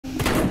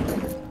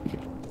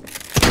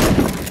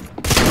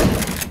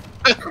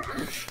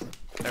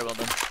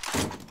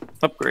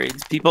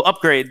Upgrades, people,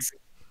 upgrades.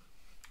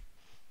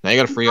 Now you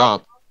gotta free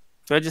up.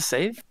 Do I just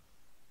save?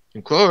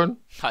 You could.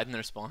 Hide in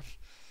their spawn.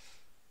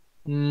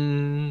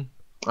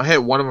 I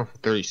hit one of them for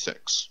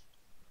 36.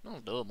 Oh,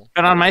 doable.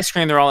 But on my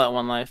screen, they're all at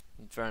 1 life.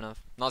 Fair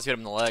enough. Unless you hit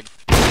him in the leg.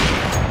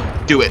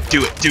 Do it,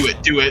 do it, do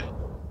it, do it.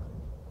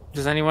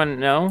 Does anyone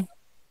know?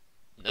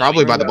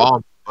 Probably by the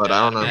bomb, but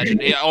I don't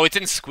know. Oh, it's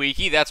in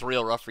Squeaky? That's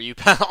real rough for you,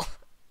 pal.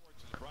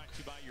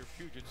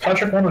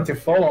 Patrick wanted to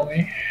follow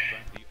me.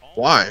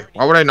 Why?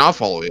 Why would I not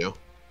follow you?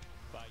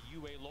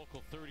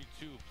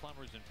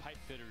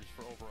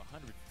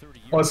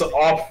 Was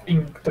off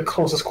in the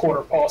closest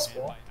corner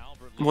possible.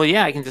 Well,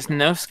 yeah, I can just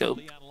no scope.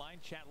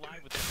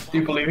 Do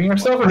you believe in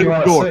yourself, or do you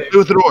want to Door. save? Play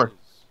with the door.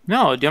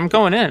 No, dude, I'm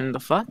going in. The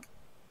fuck?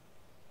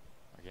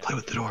 Play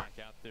with the door.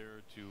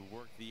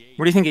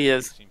 Where do you think he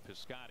is?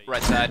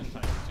 Right side.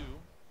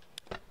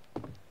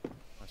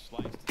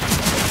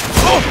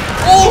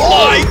 Oh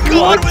my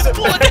god, with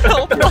blood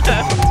hell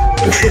left!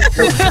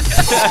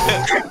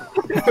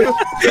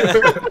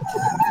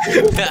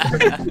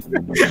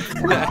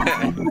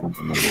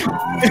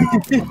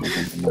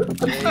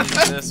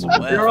 Jesus,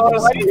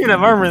 Why do you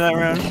have armor that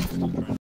round?